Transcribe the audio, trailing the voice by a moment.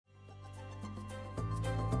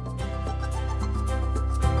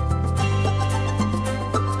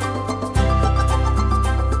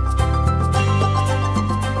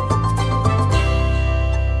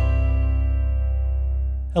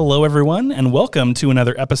Hello, everyone, and welcome to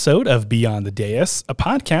another episode of Beyond the Dais, a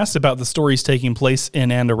podcast about the stories taking place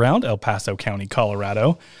in and around El Paso County,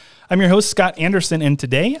 Colorado. I'm your host, Scott Anderson, and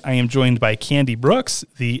today I am joined by Candy Brooks,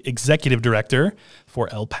 the Executive Director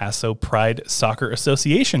for El Paso Pride Soccer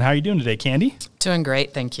Association. How are you doing today, Candy? Doing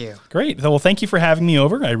great, thank you. Great. Well, thank you for having me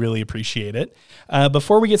over. I really appreciate it.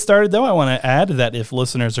 Before we get started, though, I want to add that if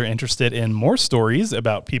listeners are interested in more stories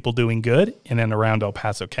about people doing good in and around El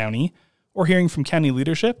Paso County, or hearing from county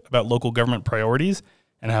leadership about local government priorities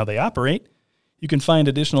and how they operate, you can find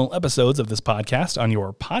additional episodes of this podcast on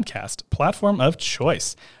your podcast platform of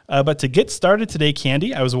choice. But to get started today,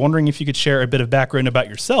 Candy, I was wondering if you could share a bit of background about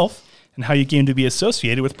yourself and how you came to be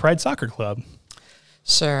associated with Pride Soccer Club.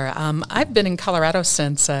 Sure. I've been in Colorado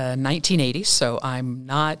since 1980, so I'm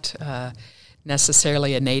not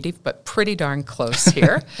necessarily a native, but pretty darn close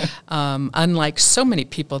here. Unlike so many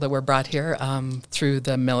people that were brought here through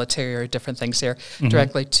the military or different things here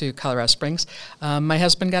directly to Colorado Springs, my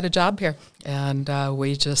husband got a job here, and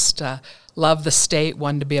we just loved the state,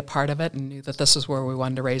 wanted to be a part of it, and knew that this is where we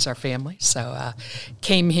wanted to raise our family. So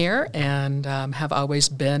came here and have always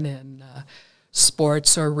been in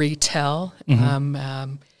sports or retail.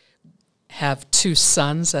 Have two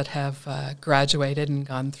sons that have graduated and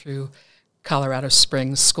gone through Colorado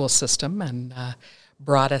Springs school system and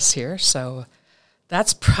brought us here. So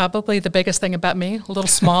that's probably the biggest thing about me. A little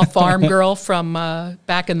small farm girl from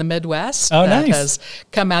back in the Midwest that has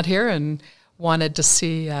come out here and wanted to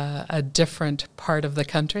see a different part of the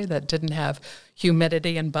country that didn't have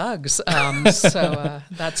humidity and bugs. So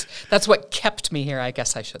that's what kept me here, I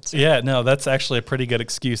guess I should say. Yeah, no, that's actually a pretty good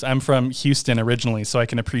excuse. I'm from Houston originally, so I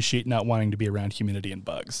can appreciate not wanting to be around humidity and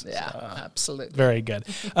bugs. Yeah, absolutely. Very good.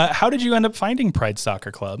 How did you end up finding Pride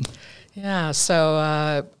Soccer Club? Yeah,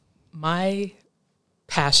 so my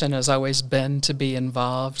passion has always been to be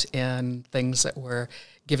involved in things that were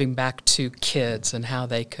giving back to kids and how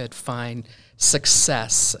they could find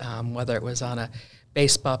success, whether it was on a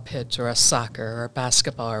baseball pitch or a soccer or a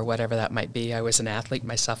basketball or whatever that might be. I was an athlete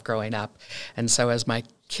myself growing up. And so as my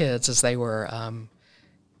kids, as they were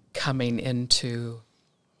coming into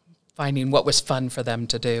finding what was fun for them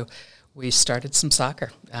to do, we started some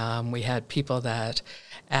soccer. We had people that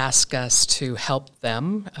asked us to help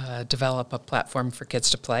them develop a platform for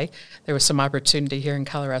kids to play. There was some opportunity here in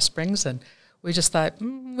Colorado Springs, and we just thought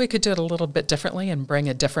we could do it a little bit differently and bring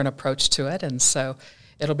a different approach to it. And so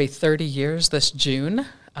it'll be 30 years this June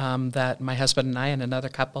that my husband and I and another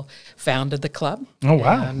couple founded the club. Oh,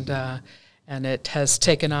 wow. And it has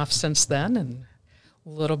taken off since then, and a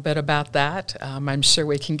little bit about that I'm sure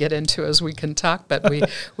we can get into as we can talk, but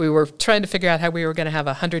we were trying to figure out how we were going to have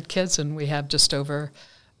 100 kids, and we have just over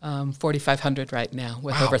 4,500 right now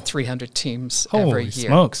with over 300 teams every year. Holy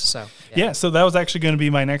smokes. So, yeah, so that was actually going to be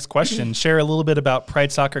my next question. Share a little bit about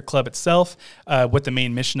Pride Soccer Club itself, what the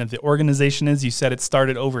main mission of the organization is. You said it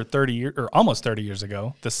started over 30 years, or almost 30 years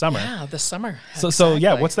ago, this summer. Yeah, this summer. So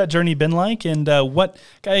yeah, what's that journey been like, and what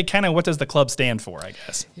does the club stand for, I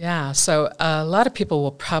guess? Yeah, so a lot of people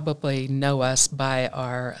will probably know us by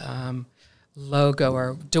our logo,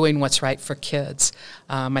 or doing what's right for kids.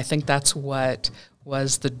 I think that's what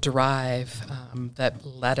was the drive that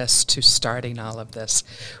led us to starting all of this.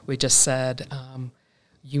 We just said,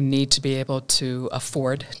 you need to be able to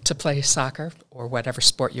afford to play soccer or whatever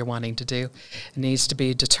sport you're wanting to do. It needs to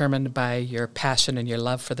be determined by your passion and your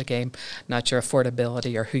love for the game, not your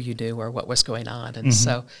affordability or who you knew or what was going on. And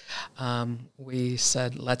so we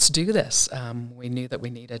said, let's do this. We knew that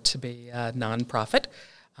we needed to be a nonprofit,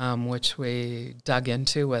 which we dug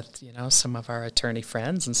into with, some of our attorney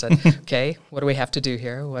friends and said, okay, what do we have to do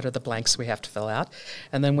here? What are the blanks we have to fill out?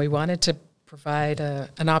 And then we wanted to provide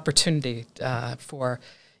an opportunity for,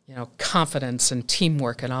 confidence and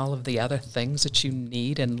teamwork and all of the other things that you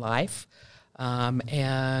need in life.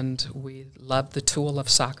 And we loved the tool of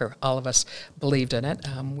soccer. All of us believed in it.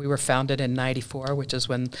 We were founded in '94, which is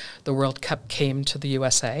when the World Cup came to the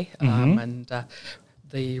USA. And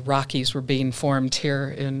the Rockies were being formed here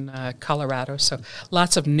in Colorado. So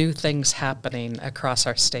lots of new things happening across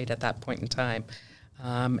our state at that point in time.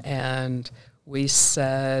 And we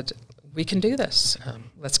said, we can do this.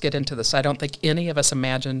 Let's get into this. I don't think any of us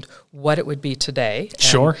imagined what it would be today.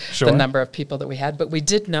 Sure. The number of people that we had. But we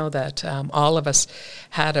did know that all of us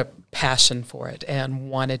had a passion for it and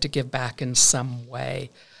wanted to give back in some way.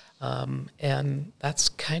 And that's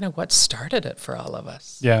kind of what started it for all of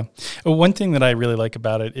us. Yeah. One thing that I really like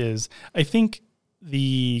about it is I think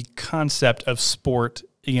the concept of sport,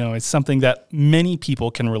 is something that many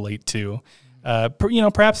people can relate to.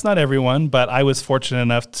 Perhaps not everyone, but I was fortunate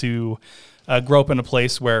enough to grew up in a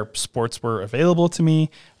place where sports were available to me.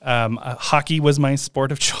 Hockey was my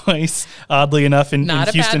sport of choice, oddly enough, in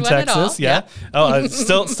Houston, Texas. Yeah. Oh, I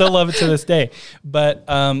still love it to this day. But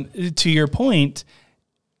to your point,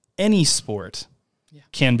 any sport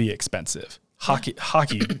can be expensive. Hockey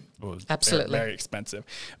was absolutely very expensive.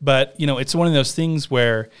 But, it's one of those things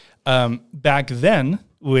where back then,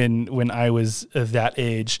 when I was that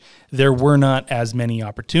age, there were not as many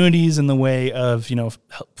opportunities in the way of,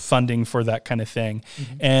 funding for that kind of thing.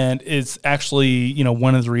 Mm-hmm. And it's actually,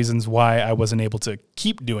 one of the reasons why I wasn't able to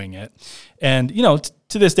keep doing it. And,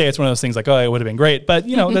 to this day, it's one of those things like, oh, it would have been great. But,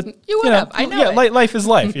 that you would have. I know. Yeah, life is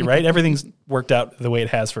life, right? Everything's worked out the way it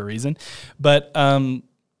has for a reason. But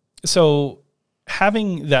so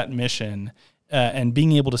having that mission and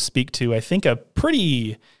being able to speak to, I think, a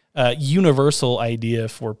pretty universal idea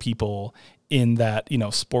for people in that,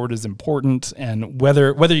 sport is important, and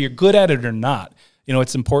whether you're good at it or not,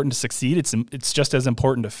 it's important to succeed. It's just as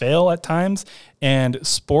important to fail at times. And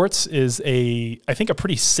sports is I think a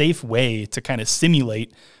pretty safe way to kind of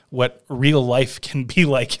simulate what real life can be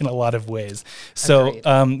like in a lot of ways. So,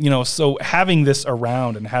 so having this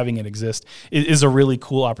around and having it exist is a really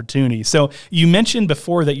cool opportunity. So you mentioned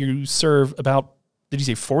before that you serve about, did you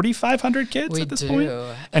say 4,500 kids at this point?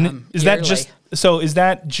 And is that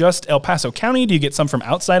just El Paso County? Do you get some from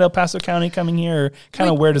outside El Paso County coming here? Or kind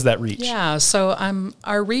of where does that reach? Yeah, so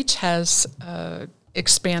our reach has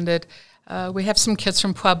expanded. We have some kids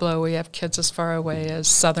from Pueblo. We have kids as far away as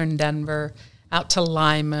southern Denver, out to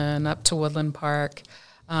Lyman, up to Woodland Park.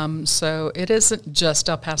 So it isn't just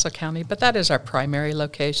El Paso County, but that is our primary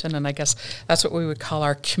location, and I guess that's what we would call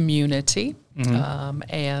our community. Mm-hmm.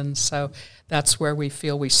 And so that's where we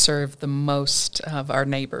feel we serve the most of our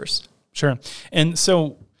neighbors. Sure. And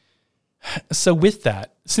so with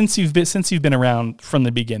that, since you've been around from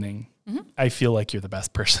the beginning, mm-hmm. I feel like you're the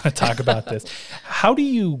best person to talk about this. How do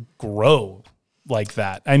you grow like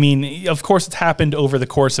that? I mean, of course, it's happened over the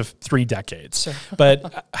course of 3 decades. Sure.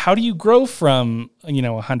 But how do you grow from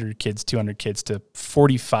 100 kids, 200 kids to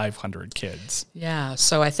 4,500 kids? Yeah.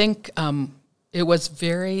 So I think it was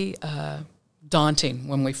very daunting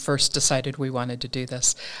when we first decided we wanted to do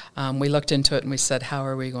this. We looked into it and we said, how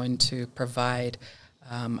are we going to provide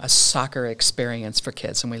a soccer experience for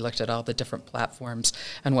kids? And we looked at all the different platforms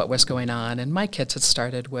and what was going on. And my kids had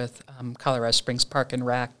started with Colorado Springs Park and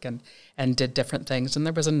Rec and did different things. And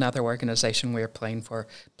there was another organization we were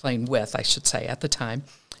playing with, I should say, at the time.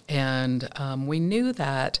 And we knew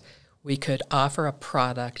that we could offer a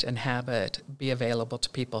product and have it be available to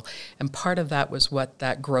people. And part of that was what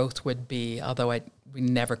that growth would be, although we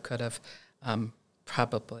never could have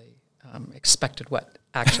probably expected what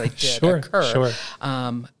actually did occur. Sure.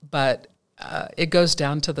 But it goes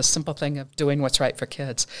down to the simple thing of doing what's right for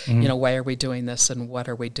kids. Mm-hmm. Why are we doing this and what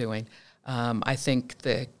are we doing? I think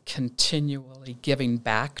the continually giving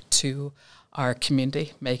back to our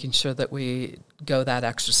community, making sure that we go that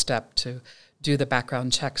extra step to do the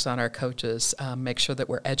background checks on our coaches, make sure that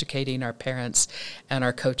we're educating our parents and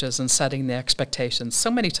our coaches and setting the expectations.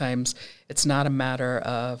 So many times it's not a matter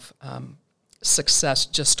of success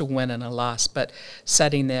just a win and a loss, but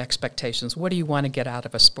setting the expectations. What do you want to get out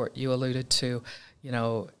of a sport? You alluded to,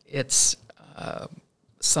 it's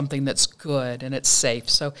something that's good and it's safe.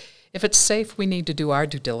 So if it's safe, we need to do our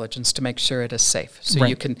due diligence to make sure it is safe. So right.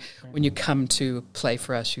 You can, when you come to play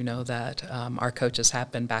for us, you know that our coaches have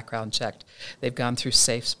been background checked. They've gone through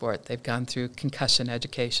Safe Sport. They've gone through concussion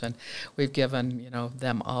education. We've given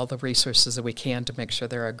them all the resources that we can to make sure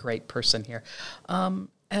they're a great person here.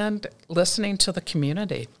 And listening to the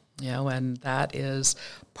community, and that is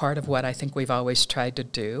part of what I think we've always tried to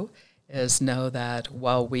do, is know that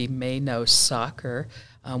while we may know soccer,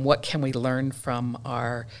 what can we learn from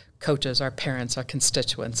our coaches, our parents, our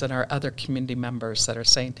constituents, and our other community members that are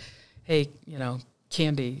saying, hey,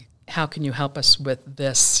 Candy, how can you help us with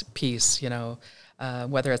this piece,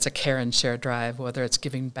 whether it's a care and share drive, whether it's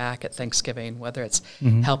giving back at Thanksgiving, whether it's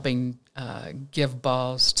mm-hmm. helping give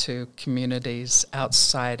balls to communities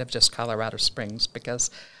outside of just Colorado Springs,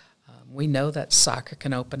 because we know that soccer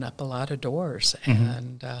can open up a lot of doors, mm-hmm.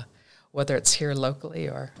 and whether it's here locally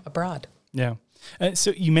or abroad. Yeah.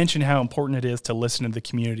 So you mentioned how important it is to listen to the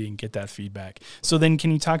community and get that feedback. So then can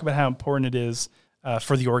you talk about how important it is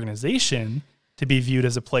for the organization to be viewed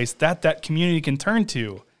as a place that community can turn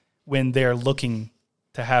to when they're looking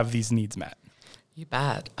to have these needs met? You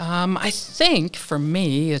bet. I think for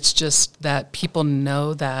me, it's just that people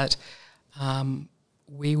know that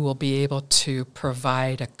we will be able to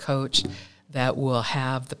provide a coach that will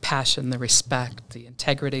have the passion, the respect, the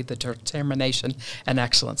integrity, the determination, and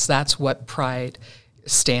excellence. That's what pride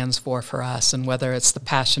stands for us, and whether it's the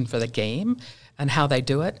passion for the game and how they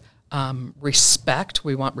do it. Respect.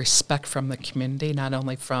 We want respect from the community, not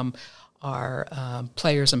only from our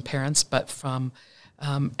players and parents, but from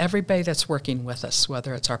everybody that's working with us,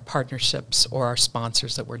 whether it's our partnerships or our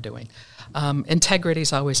sponsors that we're doing. Integrity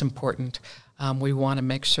is always important. We want to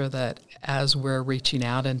make sure that as we're reaching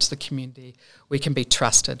out into the community, we can be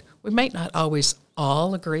trusted. We might not always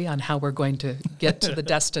all agree on how we're going to get to the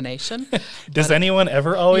destination. Does anyone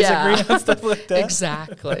ever always agree on stuff like that?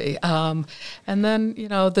 Exactly. And then,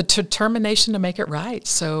 the determination to make it right.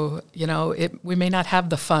 So, we may not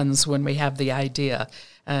have the funds when we have the idea.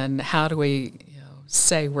 And how do we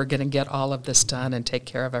say we're going to get all of this done and take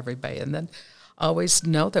care of everybody? And then always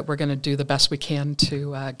know that we're going to do the best we can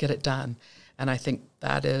to get it done. And I think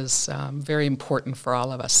that is very important for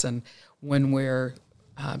all of us. And when we're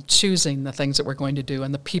choosing the things that we're going to do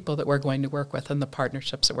and the people that we're going to work with and the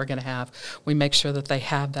partnerships that we're going to have, we make sure that they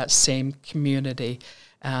have that same community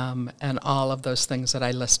and all of those things that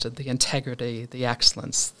I listed, the integrity, the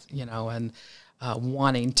excellence, and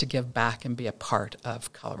wanting to give back and be a part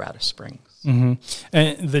of Colorado Springs. Mm-hmm.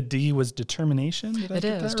 And the D was determination? It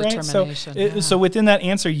is, right? determination. So within that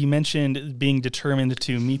answer, you mentioned being determined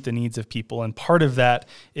to meet the needs of people, and part of that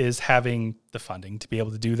is having the funding to be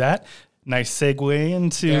able to do that. Nice segue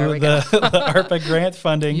into the ARPA grant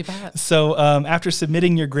funding. You bet. So after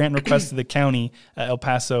submitting your grant request to the county, El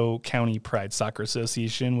Paso County Pride Soccer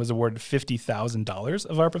Association was awarded $50,000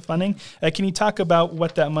 of ARPA funding. Can you talk about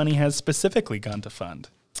what that money has specifically gone to fund?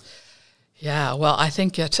 Yeah, well, I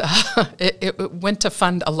think it went to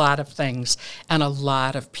fund a lot of things and a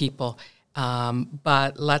lot of people.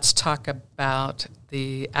 But let's talk about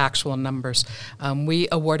the actual numbers. We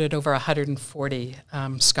awarded over 140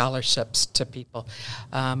 scholarships to people.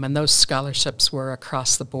 And those scholarships were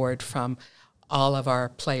across the board from all of our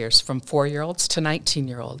players, from 4-year-olds to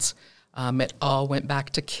 19-year-olds. It all went back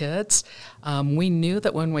to kids. We knew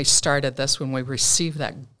that when we started this, when we received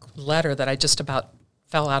that letter that I just about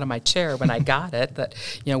fell out of my chair when I got it, that,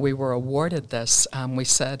 we were awarded this, we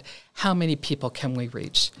said, how many people can we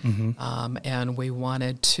reach? Mm-hmm. And we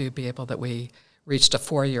wanted to be able that we reached a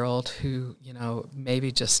 4-year-old who,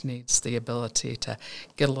 maybe just needs the ability to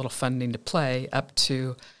get a little funding to play, up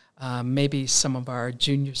to maybe some of our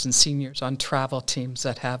juniors and seniors on travel teams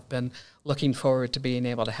that have been looking forward to being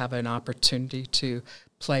able to have an opportunity to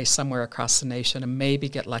play somewhere across the nation and maybe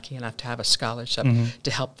get lucky enough to have a scholarship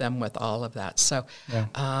to help them with all of that. So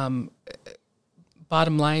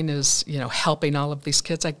bottom line is, helping all of these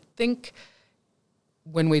kids. I think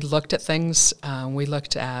when we looked at things, we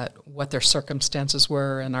looked at what their circumstances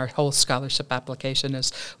were, and our whole scholarship application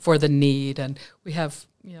is for the need. And we have,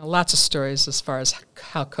 lots of stories as far as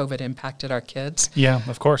how COVID impacted our kids. Yeah,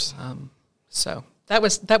 of course. So that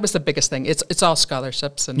was the biggest thing. It's all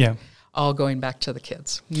scholarships and all going back to the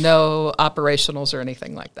kids. No operationals or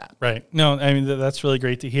anything like that. Right. No, I mean, that's really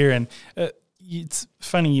great to hear. And it's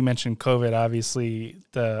funny you mentioned COVID. Obviously,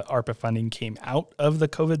 the ARPA funding came out of the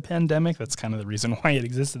COVID pandemic. That's kind of the reason why it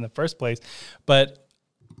exists in the first place. But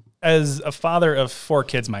as a father of 4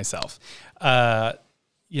 kids myself, the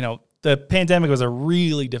pandemic was a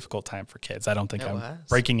really difficult time for kids. I don't think I'm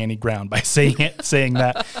breaking any ground by saying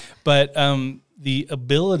that. But the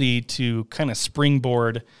ability to kind of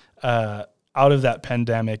springboard out of that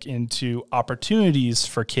pandemic into opportunities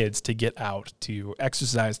for kids to get out, to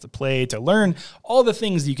exercise, to play, to learn all the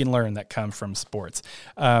things you can learn that come from sports,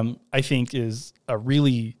 I think is a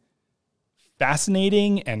really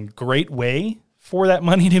fascinating and great way for that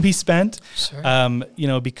money to be spent.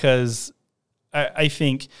 Sure. Because I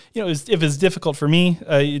think, if it's difficult for me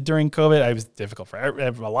during COVID, it was difficult for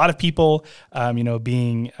a lot of people,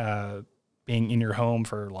 being in your home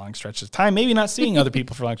for long stretches of time, maybe not seeing other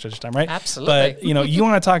people for long stretches of time, right? Absolutely. But, you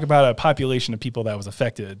want to talk about a population of people that was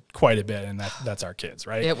affected quite a bit, and that's our kids,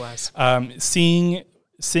 right? It was.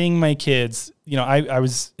 Seeing my kids, I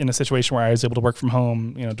was in a situation where I was able to work from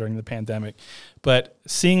home, during the pandemic, but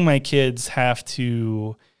seeing my kids have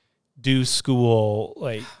to do school,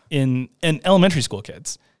 like in elementary school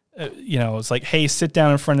kids, it's like, hey, sit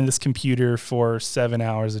down in front of this computer for 7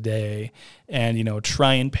 hours a day and,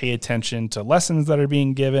 try and pay attention to lessons that are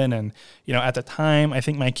being given. And, at the time, I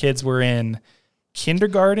think my kids were in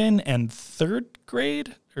kindergarten and 3rd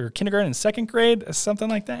grade, or kindergarten and 2nd grade, something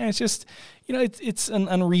like that. And it's just, it's an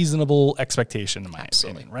unreasonable expectation in my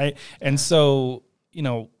opinion, right? And so,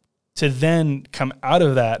 to then come out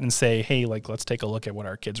of that and say, hey, let's take a look at what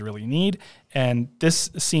our kids really need. And this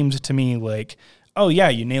seemed to me like, oh yeah,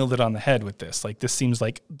 you nailed it on the head with this. This seems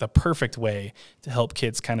like the perfect way to help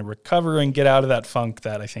kids kind of recover and get out of that funk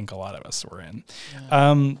that I think a lot of us were in.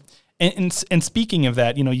 Yeah. And speaking of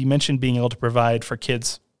that, you mentioned being able to provide for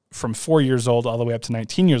kids from 4 years old all the way up to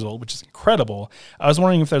 19 years old, which is incredible. I was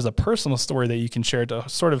wondering if there's a personal story that you can share to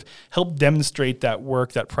sort of help demonstrate that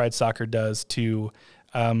work that Pride Soccer does to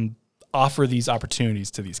offer these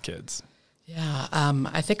opportunities to these kids. Yeah,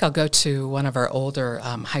 I think I'll go to one of our older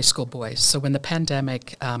high school boys. So when the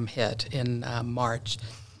pandemic hit in March,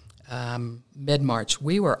 mid-March,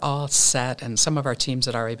 we were all set, and some of our teams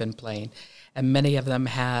had already been playing, and many of them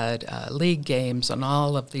had league games and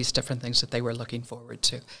all of these different things that they were looking forward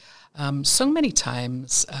to. So many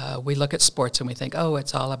times we look at sports and we think, oh,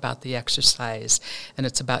 it's all about the exercise and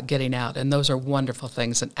it's about getting out. And those are wonderful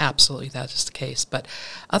things, and absolutely that is the case. But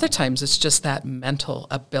other times it's just that mental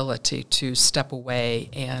ability to step away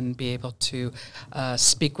and be able to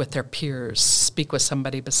speak with their peers, speak with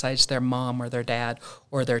somebody besides their mom or their dad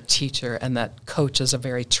or their teacher, and that coach is a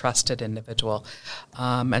very trusted individual.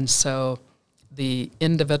 And so the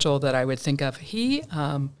individual that I would think of, he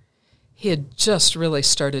had just really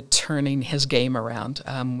started turning his game around.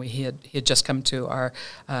 He had just come to our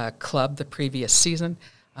club the previous season.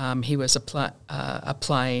 He was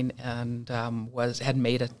applying and had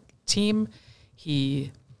made a team.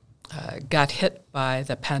 He got hit by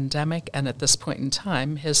the pandemic, and at this point in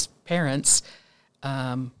time, his parents,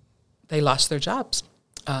 they lost their jobs,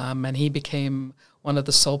 and he became one of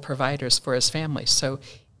the sole providers for his family. So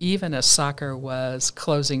even as soccer was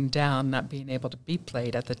closing down, not being able to be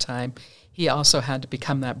played at the time, he also had to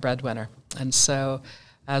become that breadwinner. And so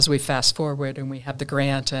as we fast forward and we have the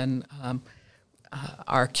grant, and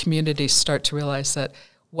our communities start to realize that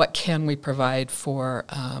what can we provide for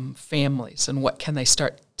families, and what can they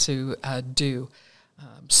start to do.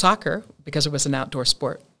 Soccer, because it was an outdoor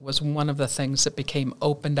sport, was one of the things that became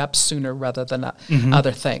opened up sooner rather than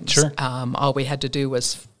other things. Sure. All we had to do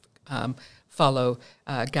was follow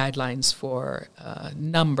guidelines for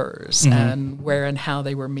numbers and where and how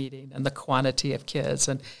they were meeting and the quantity of kids.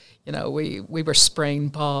 And, we were spraying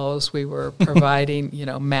balls, we were providing,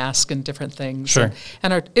 masks and different things. Sure.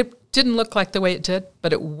 And it didn't look like the way it did,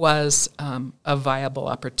 but it was a viable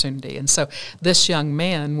opportunity. And so this young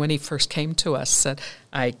man, when he first came to us, said,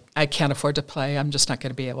 I can't afford to play, I'm just not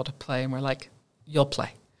going to be able to play. And we're like, you'll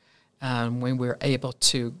play. When we were able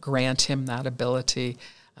to grant him that ability,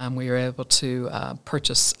 we were able to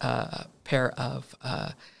purchase a pair of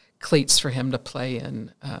cleats for him to play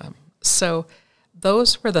in. So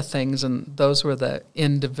those were the things, and those were the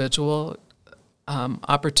individual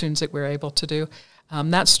opportunities that we were able to do.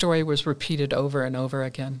 That story was repeated over and over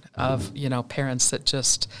again of, parents that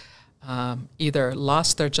just either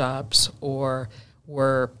lost their jobs or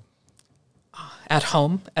were at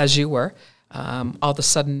home, as you were, all of a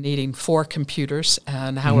sudden needing 4 computers,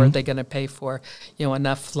 and how are they going to pay for,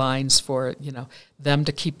 enough lines for, them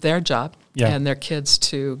to keep their job and their kids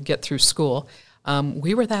to get through school.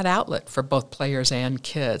 We were that outlet for both players and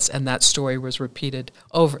kids, and that story was repeated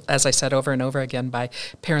over, as I said, over and over again by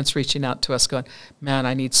parents reaching out to us going, man,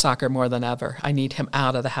 I need soccer more than ever. I need him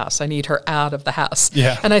out of the house. I need her out of the house.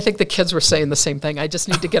 Yeah. And I think the kids were saying the same thing. I just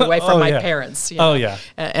need to get away from my parents.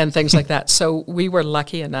 And things like that. So we were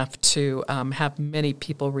lucky enough to have many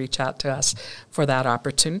people reach out to us for that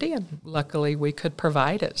opportunity, and luckily we could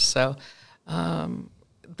provide it. So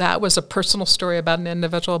that was a personal story about an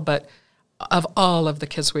individual, but of all of the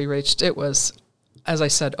kids we reached, it was, as I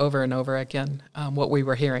said over and over again, what we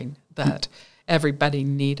were hearing, that everybody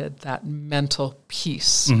needed that mental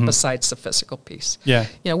piece besides the physical piece. Yeah.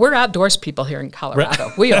 We're outdoors people here in Colorado.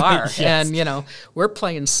 Right. We are. Yes. And, we're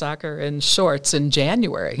playing soccer in shorts in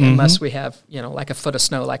January, unless we have, like a foot of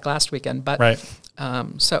snow like last weekend. But right.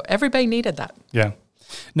 So everybody needed that. Yeah.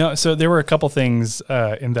 No, so there were a couple things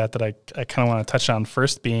in that I kind of want to touch on.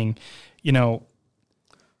 First being,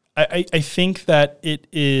 I think that it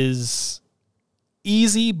is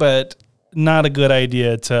easy, but not a good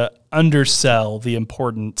idea to undersell the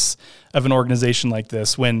importance of an organization like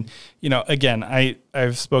this when, again,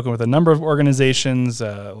 I've spoken with a number of organizations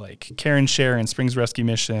like Care and Share and Springs Rescue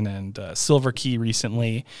Mission and Silver Key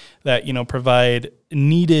recently that, provide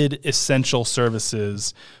needed essential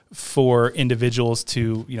services for individuals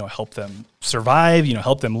to, help them survive,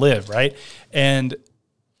 help them live, right? And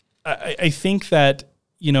I think that,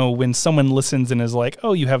 when someone listens and is like,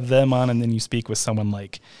 oh, you have them on, and then you speak with someone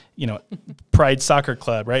like, Pride Soccer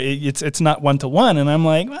Club, right? It's not one-to-one. And I'm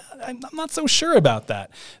like, well, I'm not so sure about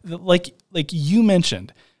that. Like you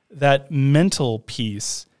mentioned, that mental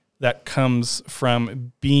piece that comes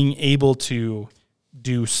from being able to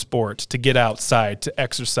do sport, to get outside, to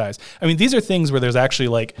exercise. I mean, these are things where there's actually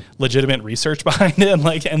like legitimate research behind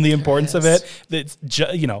it, and the importance of it. That's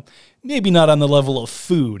maybe not on the level of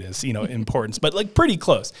food as, importance, but like pretty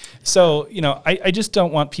close. So, I just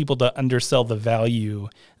don't want people to undersell the value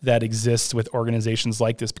that exists with organizations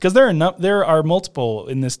like this, because there are multiple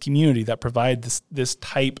in this community that provide this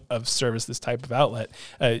type of service, this type of outlet.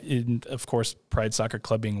 Of course, Pride Soccer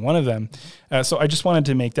Club being one of them. So I just wanted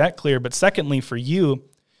to make that clear. But secondly, for you,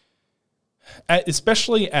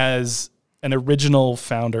 especially as an original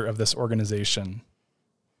founder of this organization,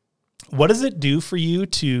 what does it do for you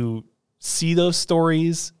to see those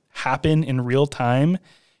stories happen in real time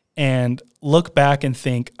and look back and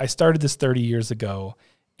think, I started this 30 years ago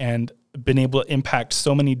and been able to impact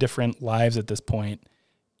so many different lives at this point,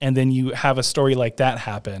 and then you have a story like that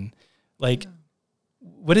happen? Like,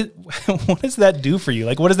 what does that do for you?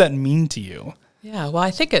 Like, what does that mean to you? Yeah, well,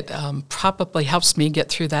 I think it probably helps me get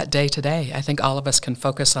through that day to day. I think all of us can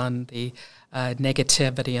focus on the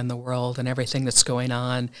negativity in the world and everything that's going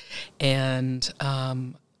on. And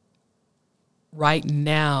right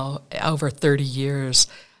now, over 30 years,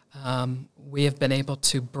 we have been able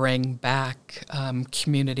to bring back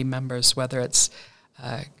community members, whether it's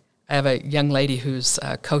I have a young lady who's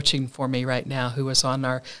coaching for me right now who was on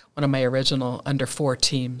one of my original under 4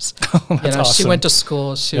 teams. That's awesome. She went to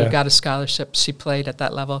school. She got a scholarship. She played at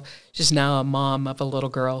that level. She's now a mom of a little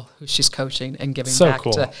girl who she's coaching and giving back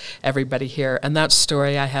to everybody here. And that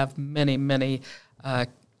story, I have many, many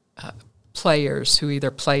players who either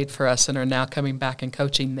played for us and are now coming back and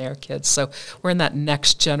coaching their kids. So we're in that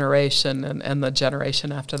next generation and the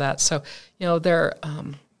generation after that. So,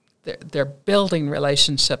 they're building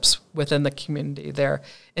relationships within the community. They're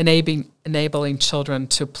enabling children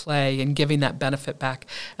to play and giving that benefit back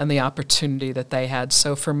and the opportunity that they had.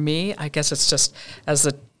 So for me, I guess it's just, as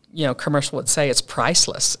the commercial would say, it's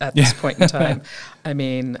priceless at this point in time. I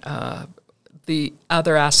mean, the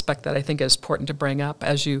other aspect that I think is important to bring up,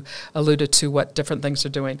 as you alluded to, what different things are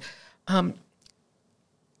doing.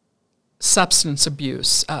 Substance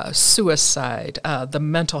abuse, suicide, the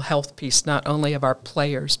mental health piece, not only of our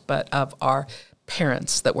players, but of our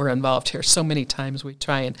parents that were involved here. So many times we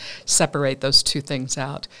try and separate those two things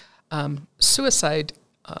out. Suicide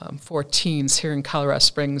for teens here in Colorado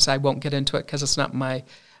Springs, I won't get into it because it's not my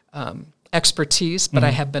expertise, but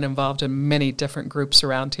I have been involved in many different groups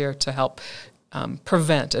around here to help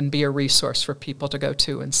prevent and be a resource for people to go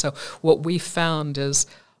to. And so what we found is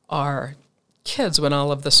our kids, when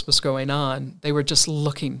all of this was going on, they were just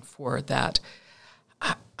looking for that.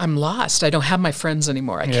 I'm lost. I don't have my friends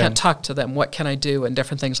anymore. I can't talk to them. What can I do? And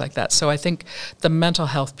different things like that. So I think the mental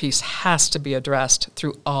health piece has to be addressed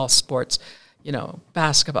through all sports,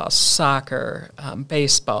 basketball, soccer,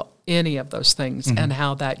 baseball, any of those things, and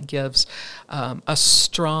how that gives a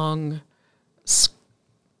strong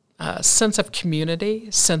sense of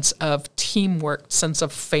community, sense of teamwork, sense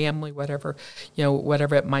of family, whatever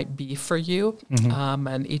it might be for you,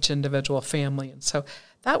 and each individual family. And so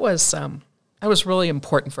that was really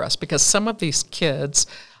important for us, because some of these kids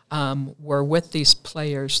were with these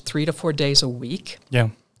players 3 to 4 days a week. Yeah.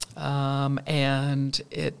 And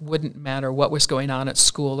it wouldn't matter what was going on at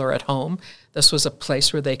school or at home. This was a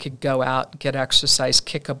place where they could go out, get exercise,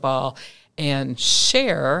 kick a ball, and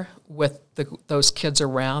share with those kids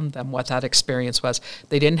around them what that experience was.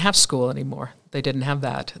 They didn't have school anymore. They didn't have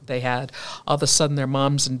that. They had, all of a sudden, their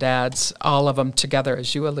moms and dads, all of them together,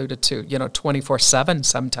 as you alluded to, 24/7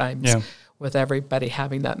 sometimes, with everybody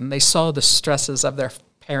having that. And they saw the stresses of their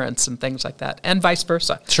parents and things like that, and vice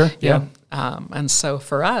versa. Sure, yeah. And so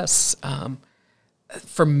for us,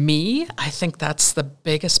 for me, I think that's the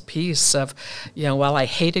biggest piece of, while I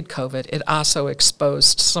hated COVID, it also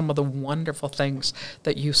exposed some of the wonderful things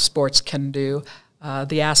that youth sports can do.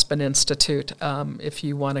 The Aspen Institute, if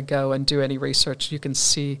you want to go and do any research, you can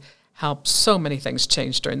see how so many things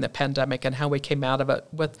changed during the pandemic and how we came out of it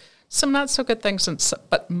with some not so good things,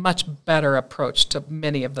 but much better approach to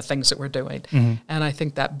many of the things that we're doing. And I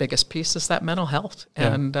think that biggest piece is that mental health.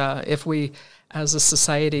 Yeah. And if we, as a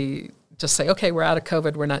society, just say, okay, we're out of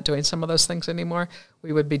COVID, we're not doing some of those things anymore,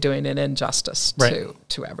 we would be doing an injustice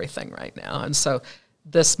to everything right now. And so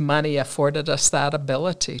this money afforded us that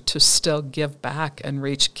ability to still give back and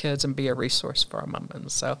reach kids and be a resource for them.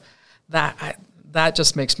 And so that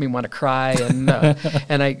just makes me want to cry. And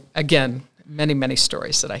and I, again, many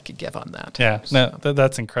stories that I could give on that. Yeah, so. No,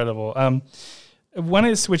 that's incredible. I want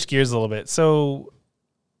to switch gears a little bit. So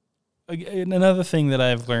another thing that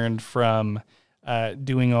I've learned from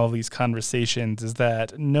doing all these conversations is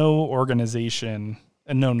that no organization,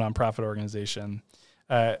 and no nonprofit organization,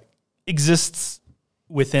 exists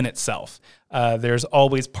within itself. There's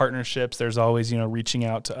always partnerships. There's always, reaching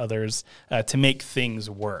out to others to make things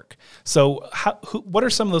work. So what are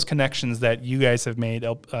some of those connections that you guys have made,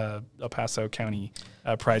 El Paso County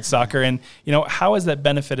Pride Soccer? And, how has that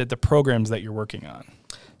benefited the programs that you're working on?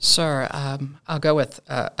 Sure. I'll go with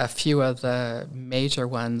a few of the major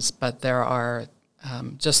ones, but there are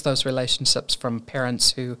just those relationships from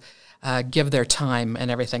parents who give their time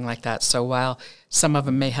and everything like that. So while some of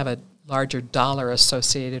them may have a larger dollar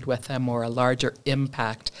associated with them or a larger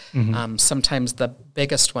impact, sometimes the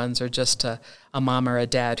biggest ones are just a mom or a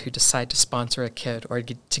dad who decide to sponsor a kid or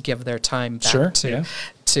to give their time back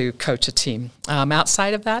to coach a team.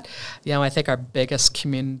 Outside of that, I think our biggest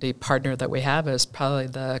community partner that we have is probably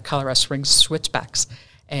the Colorado Springs Switchbacks,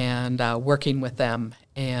 and working with them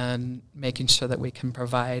and making sure that we can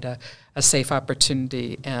provide a safe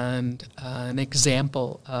opportunity and an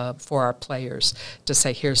example for our players to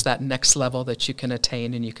say, here's that next level that you can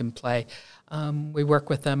attain and you can play. We work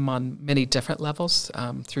with them on many different levels,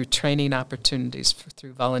 through training opportunities,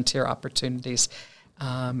 through volunteer opportunities,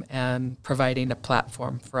 and providing a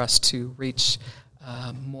platform for us to reach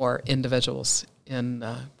more individuals in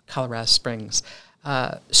Colorado Springs.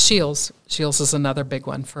 Shields is another big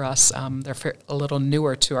one for us. They're a little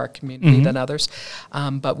newer to our community than others,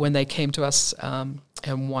 but when they came to us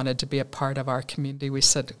and wanted to be a part of our community, we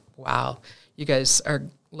said, wow, you guys are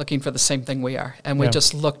looking for the same thing we are. And we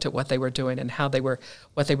just looked at what they were doing and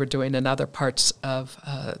what they were doing in other parts of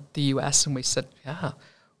the U.S., and we said, yeah,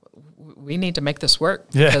 we need to make this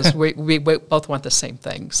work because we both want the same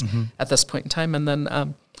things at this point in time. And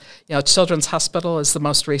then Children's Hospital is the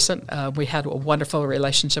most recent. We had a wonderful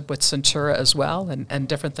relationship with Centura as well, and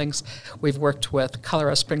different things. We've worked with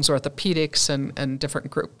Colorado Springs Orthopedics and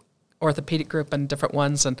different orthopedic group and different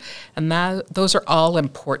ones, and those are all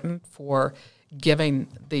important for giving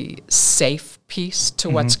the safe piece to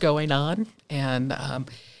what's going on, and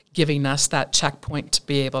giving us that checkpoint to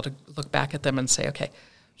be able to look back at them and say, okay,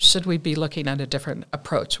 should we be looking at a different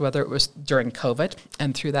approach, whether it was during COVID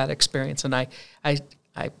and through that experience. And I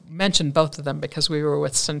mentioned both of them because we were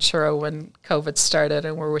with Centura when COVID started,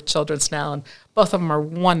 and we're with Children's now, and both of them are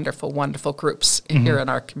wonderful, wonderful groups here in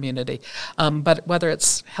our community. But whether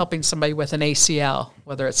it's helping somebody with an ACL,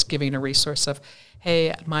 whether it's giving a resource of,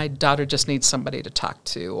 hey, my daughter just needs somebody to talk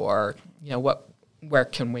to, or where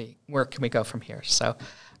can we go from here? So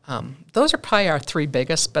those are probably our three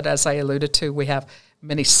biggest. But as I alluded to, we have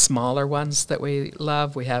many smaller ones that we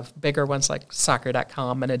love. We have bigger ones like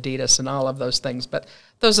soccer.com and Adidas and all of those things, but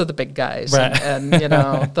those are the big guys. Right. And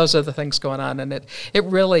those are the things going on. And it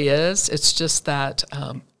really is. It's just that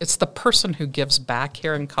it's the person who gives back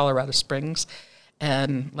here in Colorado Springs,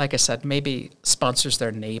 and like I said, maybe sponsors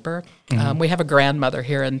their neighbor. We have a grandmother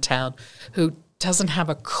here in town who doesn't have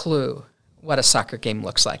a clue what a soccer game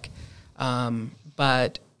looks like.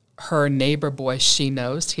 But her neighbor boy, she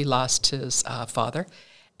knows he lost his father,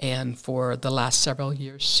 and for the last several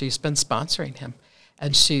years, she's been sponsoring him,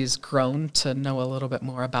 and she's grown to know a little bit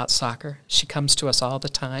more about soccer. She comes to us all the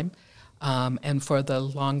time, and for the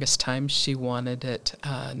longest time, she wanted it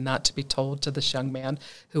not to be told to this young man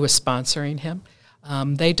who was sponsoring him.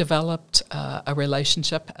 They developed a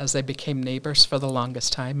relationship as they became neighbors for the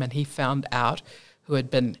longest time, and he found out who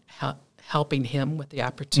had been helping him with the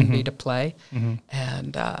opportunity to play,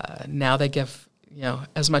 and now they give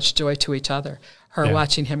as much joy to each other. Her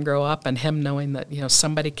watching him grow up, and him knowing that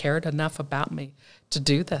somebody cared enough about me to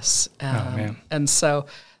do this. And so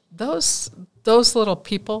those little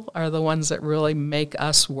people are the ones that really make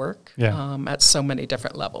us work at so many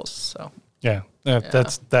different levels. So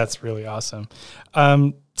that's really awesome.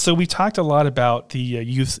 So we talked a lot about the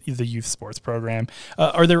youth sports program.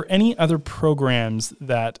 Are there any other programs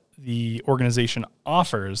that the organization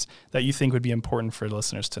offers that you think would be important for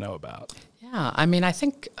listeners to know about? Yeah, I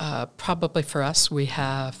think probably for us, we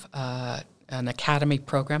have an academy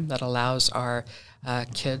program that allows our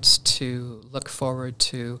kids to look forward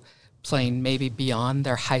to playing maybe beyond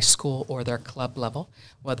their high school or their club level,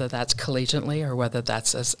 whether that's collegiately or whether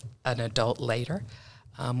that's as an adult later.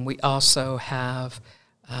 We also have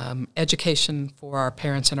education for our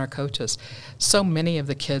parents and our coaches. So many of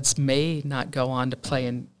the kids may not go on to play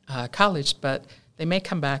in college, but they may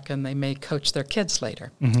come back and they may coach their kids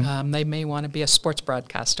later. They may want to be a sports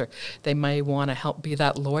broadcaster. They may want to help be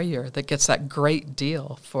that lawyer that gets that great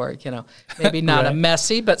deal for, maybe not a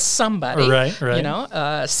Messi, but somebody.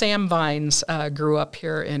 Right. Sam Vines grew up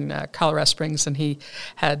here in Colorado Springs, and he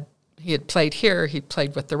had he had played here. He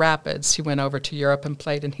played with the Rapids. He went over to Europe and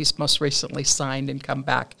played, and he's most recently signed and come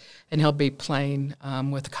back. And he'll be playing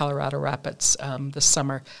with the Colorado Rapids this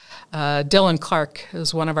summer. Dylan Clark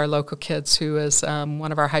is one of our local kids who is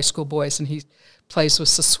one of our high school boys, and he plays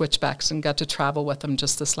with the Switchbacks and got to travel with them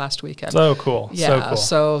just this last weekend. So cool. Yeah, so cool.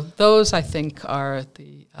 So those, I think, are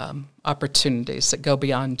the opportunities that go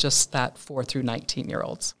beyond just that 4 through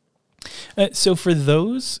 19-year-olds. So for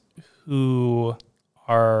those who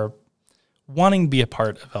are wanting to be a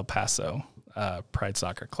part of El Paso Pride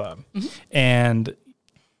Soccer Club, and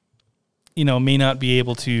may not be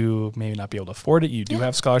able to afford it. You do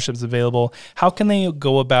have scholarships available. How can they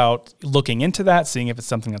go about looking into that, seeing if it's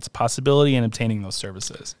something that's a possibility, and obtaining those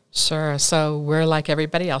services? Sure. So we're like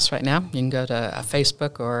everybody else right now. You can go to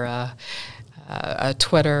Facebook or a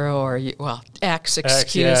Twitter or X.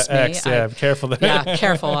 Excuse me. X. Yeah, careful there. Yeah,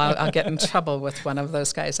 careful. I'll get in trouble with one of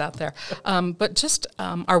those guys out there. But just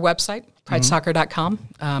our website,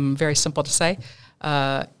 pridesoccer.com. Very simple to say.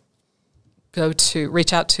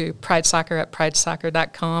 Reach out to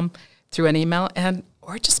pridesoccer@pridesoccer.com through an email,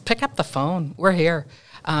 or just pick up the phone. We're here.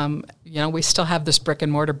 We still have this brick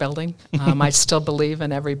and mortar building. I still believe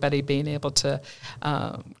in everybody being able to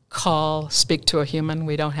speak to a human.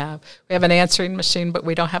 We have an answering machine, but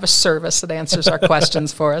we don't have a service that answers our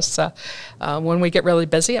questions for us. When we get really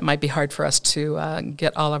busy, it might be hard for us to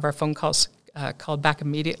get all of our phone calls called back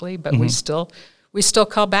immediately, but we still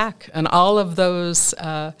call back, and all of those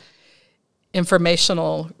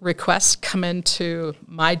informational requests come into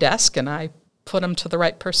my desk, and I put them to the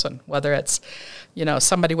right person, whether it's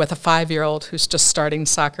somebody with a 5-year-old who's just starting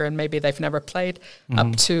soccer and maybe they've never played,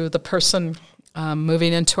 up to the person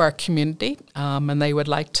moving into our community, and they would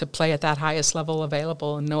like to play at that highest level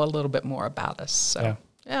available and know a little bit more about us. So,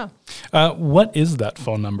 yeah. What is that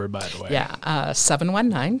phone number, by the way? Yeah,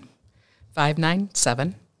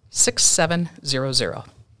 719-597-6700.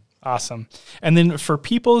 Awesome. And then for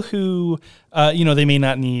people who, they may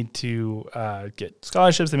not need to get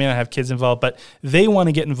scholarships, they may not have kids involved, but they want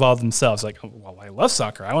to get involved themselves. Like, well, I love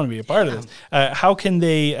soccer. I want to be a part of this. How can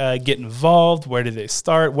they get involved? Where do they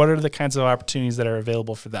start? What are the kinds of opportunities that are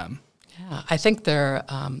available for them? Yeah, I think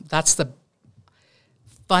that's the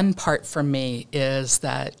fun part for me, is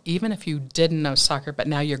that even if you didn't know soccer, but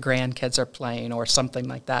now your grandkids are playing or something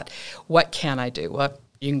like that, what can I do? Well,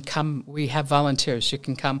 you can come. We have volunteers. You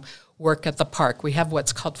can come work at the park. We have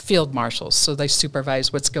what's called field marshals, so they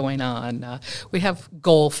supervise what's going on. We have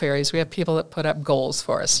goal fairies. We have people that put up goals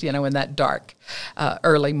for us, in that dark,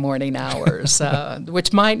 early morning hours,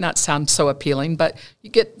 which might not sound so appealing, but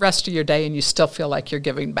you get rest of your day and you still feel like you're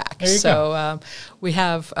giving back. So we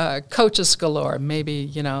have coaches galore,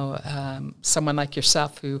 maybe, someone like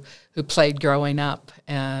yourself who played growing up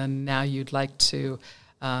and now you'd like to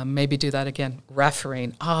maybe do that again.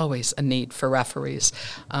 Refereeing, always a need for referees.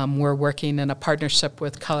 We're working in a partnership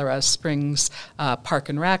with Colorado Springs Park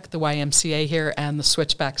and Rec, the YMCA here, and the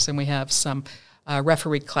Switchbacks, and we have some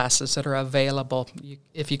referee classes that are available.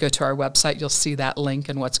 If you go to our website, you'll see that link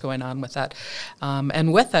and what's going on with that.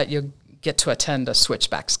 And with that, you'll get to attend a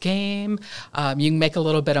Switchbacks game. You can make a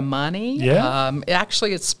little bit of money. Yeah.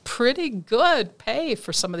 Actually, it's pretty good pay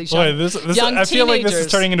for some of these young teenagers. I feel like this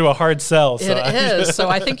is turning into a hard sell. So. It is. So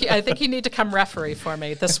I think you need to come referee for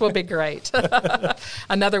me. This will be great.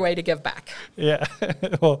 Another way to give back. Yeah.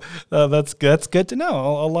 Well, that's good to know.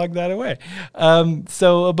 I'll log that away.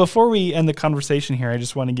 So before we end the conversation here, I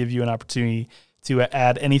just want to give you an opportunity to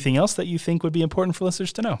add anything else that you think would be important for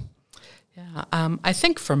listeners to know. Yeah, I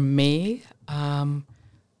think for me,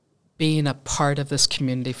 being a part of this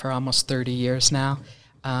community for almost 30 years now,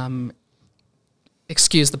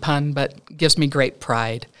 excuse the pun, but gives me great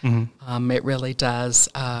pride. It really does.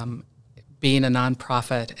 Being a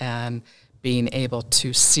nonprofit and being able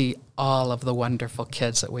to see all of the wonderful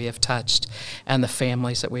kids that we have touched and the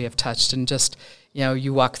families that we have touched. And just,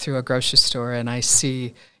 you walk through a grocery store and I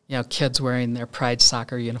see kids wearing their Pride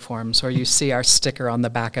soccer uniforms, or you see our sticker on the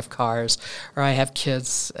back of cars, or I have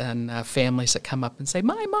kids and families that come up and say,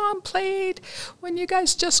 my mom played when you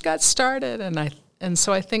guys just got started. And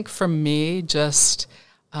so I think for me, just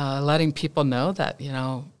letting people know that,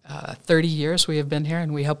 30 years we have been here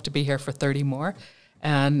and we hope to be here for 30 more.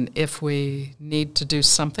 And if we need to do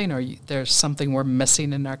something or there's something we're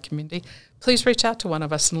missing in our community, please reach out to one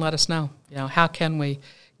of us and let us know. How can we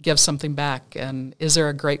give something back, and is there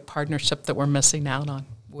a great partnership that we're missing out on?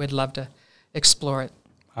 We'd love to explore it.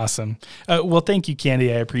 Awesome. Well, thank you,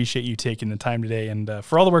 Candy. I appreciate you taking the time today and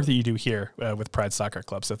for all the work that you do here with Pride Soccer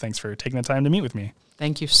Club. So thanks for taking the time to meet with me.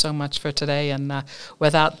 Thank you so much for today. And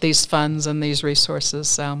without these funds and these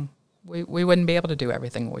resources, we wouldn't be able to do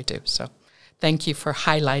everything we do. So thank you for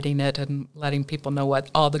highlighting it and letting people know what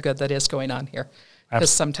all the good that is going on here. Because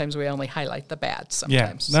sometimes we only highlight the bad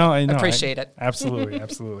sometimes. Yeah, no, I know. Appreciate it. Absolutely,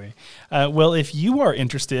 absolutely. Well, if you are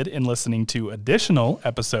interested in listening to additional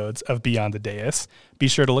episodes of Beyond the Dais, be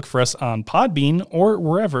sure to look for us on Podbean or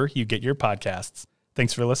wherever you get your podcasts.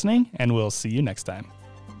 Thanks for listening, and we'll see you next time.